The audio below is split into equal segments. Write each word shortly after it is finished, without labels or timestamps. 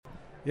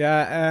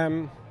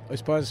Yeah, I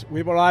suppose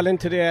we were all in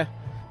today.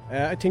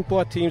 I think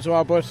both teams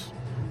were, but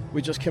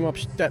we just came up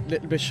that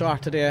little bit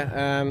short today.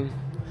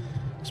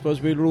 I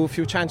suppose we'll rue a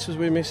few chances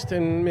we missed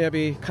and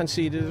maybe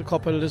conceded a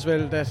couple as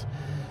well that,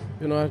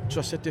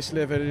 just at this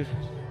level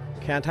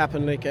can't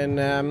happen.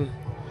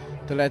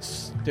 The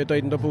lads, they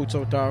died in their boots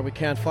out there. We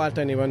can't fault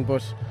anyone,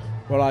 but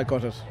we're all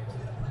gutted.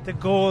 The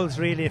goals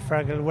really,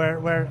 Fergal,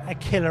 were a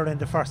killer in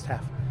the first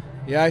half.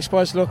 Yeah, I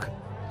suppose, look,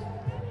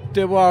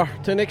 they were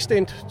to an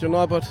extent,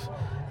 but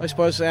I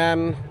suppose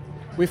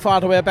we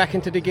fought our way back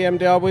into the game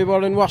there. We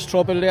were in worse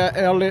trouble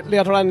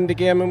later on in the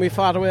game, and we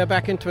fought our way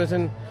back into it,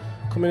 and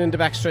coming in the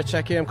back stretch,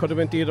 that game could have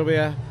went either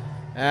way.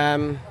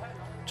 In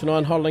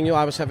hurling you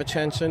always have a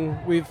chance,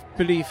 and we've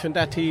belief in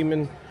that team,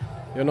 and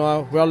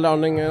we're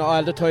learning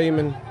all the time,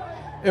 and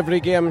every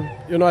game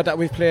that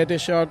we've played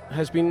this year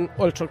has been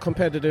ultra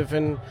competitive,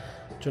 and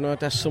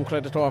that's some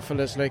credit to our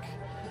fellas.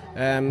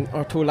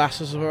 Our two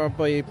losses were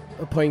by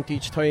a point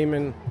each time,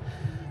 and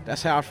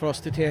that's hard for us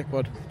to take,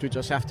 but we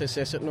just have to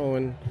assess it now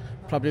and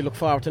probably look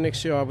forward to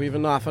next year. We have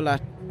an awful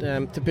lot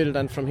to build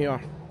on from here.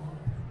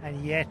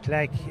 And yet,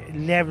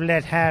 level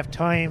at half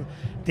time,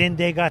 then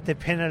they got the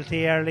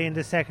penalty early in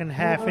the second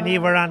half, and he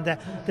were on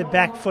the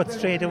back foot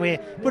straight away,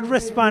 but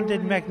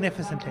responded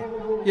magnificently.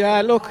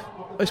 Yeah, look,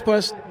 I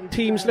suppose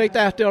teams like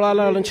that, they're all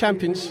Ireland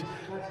champions.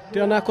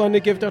 They're not going to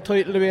give their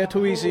title away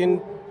too easy, and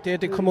they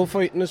come out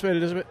fighting as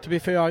well, to be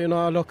fair.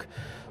 Look,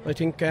 I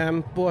think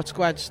both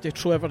squads, they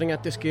threw everything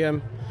at this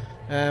game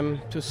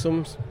to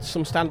some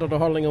standard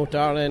of hurling out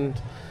there,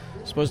 and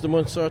I suppose the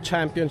Munster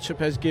Championship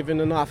has given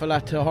an awful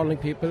lot to hurling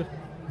people,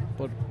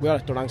 but we're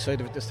at the wrong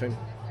side of it this time.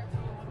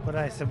 But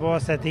I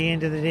suppose at the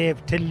end of the day,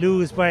 to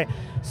lose by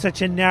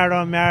such a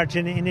narrow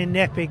margin in an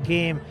epic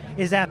game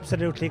is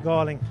absolutely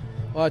galling.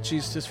 Oh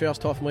jeez, this feels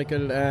tough,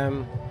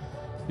 Michael.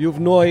 You've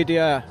no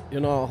idea,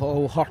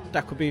 how hurt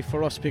that could be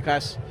for us,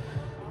 because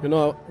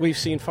we've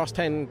seen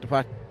firsthand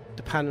what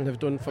the panel have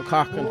done for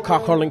Cork and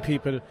Cork hurling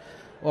people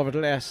over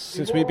the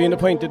since we've been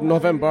appointed in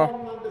November.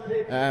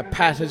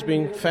 Pat has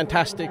been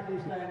fantastic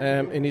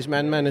in his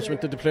man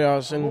management of the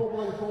players, and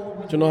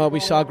we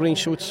saw green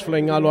shoots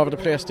flying all over the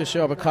place this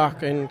year with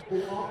Cork, and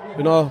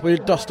we'll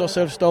dust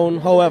ourselves down,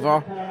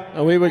 however,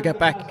 and we will get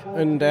back,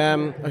 and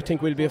I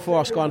think we'll be a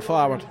force going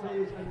forward.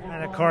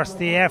 And of course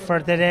the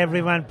effort that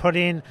everyone put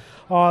in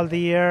all the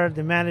year,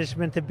 the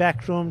management, the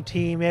backroom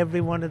team,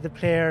 every one of the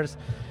players,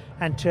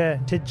 and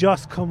to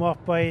just come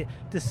up by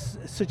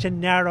such a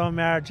narrow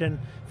margin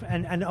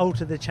and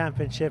out of the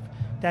championship,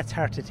 that's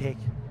hard to take.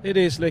 It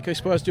is. I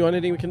suppose the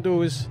only thing we can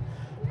do is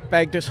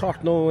bag this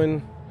hurt now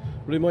and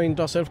remind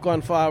ourselves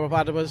going forward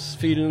what it was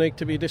feeling like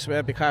to be this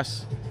way,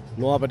 because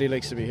nobody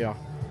likes to be here.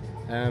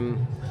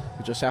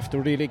 We just have to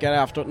really get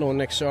after it now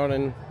next year,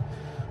 and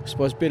I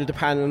suppose build the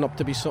panel up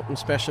to be something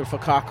special for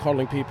Cork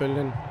hurling people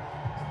and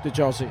the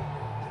jersey.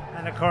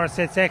 And of course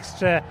it's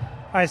extra,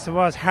 I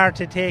suppose, hard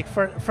to take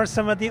for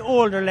some of the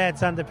older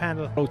lads on the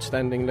panel.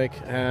 Outstanding,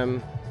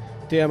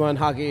 Damon,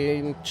 Hoggy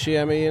and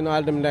Shamey and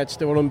all them lads,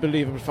 they were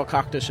unbelievable for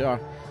Cork this year.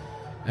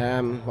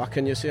 What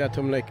can you say to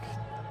them?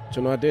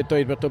 They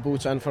died with their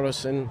boots on for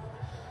us, and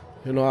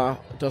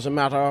it doesn't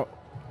matter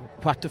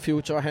what the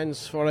future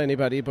hands for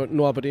anybody, but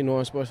nobody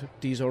knows, but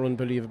these are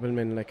unbelievable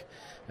men.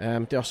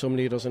 There are some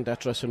leaders in that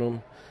dressing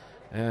room.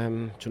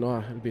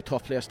 It'll be a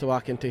tough place to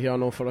walk into here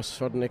now for us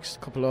for the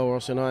next couple of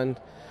hours, and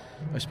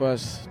I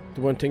suppose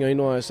the one thing I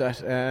know is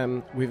that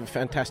we have a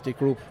fantastic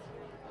group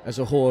as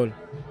a whole.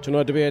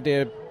 The way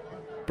they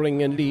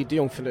bring and lead the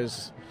young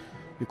fellas,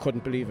 you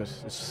couldn't believe it.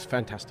 It's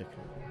fantastic.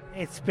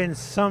 It's been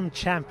some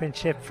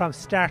championship from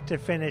start to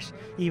finish,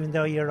 even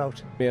though you're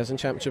out. Amazing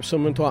championship.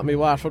 Someone taught me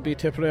Waterford beat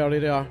Tipperary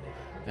there.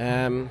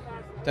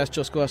 That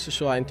just goes to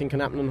show anything can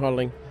happen in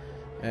hurling.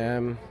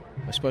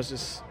 I suppose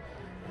it's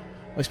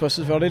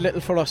very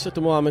little for us at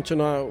the moment.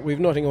 We've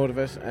nothing out of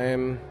it.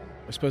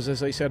 I suppose,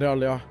 as I said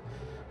earlier,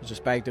 we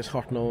just bag this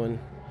hurt now and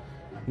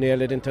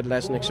nail it into the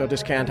next year.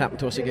 This can't happen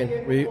to us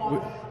again.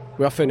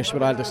 We're finished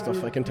with all this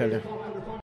stuff, I can tell you.